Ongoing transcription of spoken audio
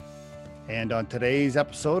And on today's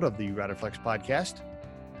episode of the RiderFlex podcast,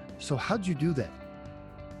 so how'd you do that?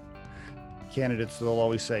 Candidates, they'll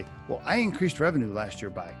always say, well, I increased revenue last year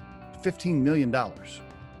by $15 million.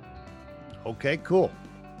 Okay, cool.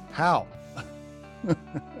 How?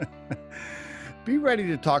 Be ready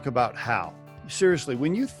to talk about how. Seriously,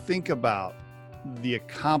 when you think about the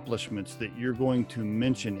accomplishments that you're going to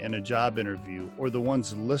mention in a job interview or the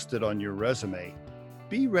ones listed on your resume,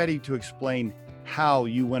 be ready to explain how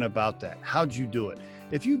you went about that. How'd you do it?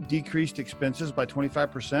 If you decreased expenses by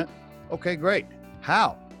 25%, okay, great.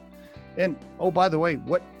 How? And oh, by the way,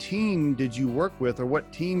 what team did you work with or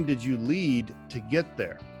what team did you lead to get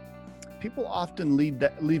there? People often leave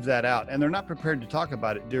that out and they're not prepared to talk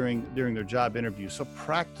about it during their job interview. So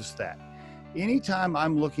practice that. Anytime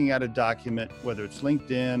I'm looking at a document, whether it's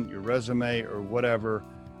LinkedIn, your resume, or whatever,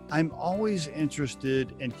 I'm always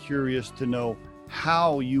interested and curious to know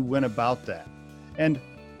how you went about that. And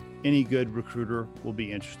any good recruiter will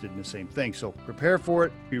be interested in the same thing. So prepare for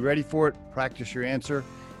it, be ready for it, practice your answer,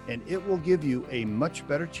 and it will give you a much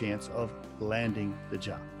better chance of landing the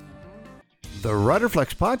job. The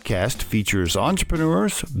RiderFlex podcast features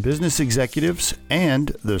entrepreneurs, business executives, and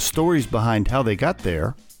the stories behind how they got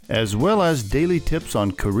there, as well as daily tips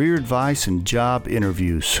on career advice and job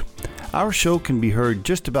interviews. Our show can be heard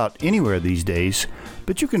just about anywhere these days,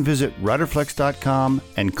 but you can visit riderflex.com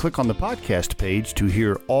and click on the podcast page to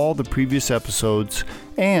hear all the previous episodes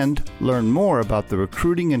and learn more about the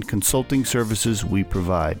recruiting and consulting services we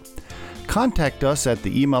provide. Contact us at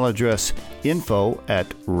the email address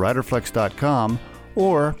info@riderflex.com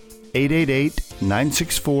or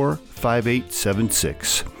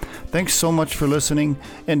 888-964-5876. Thanks so much for listening,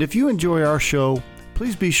 and if you enjoy our show,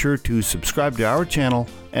 please be sure to subscribe to our channel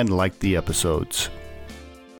and like the episodes.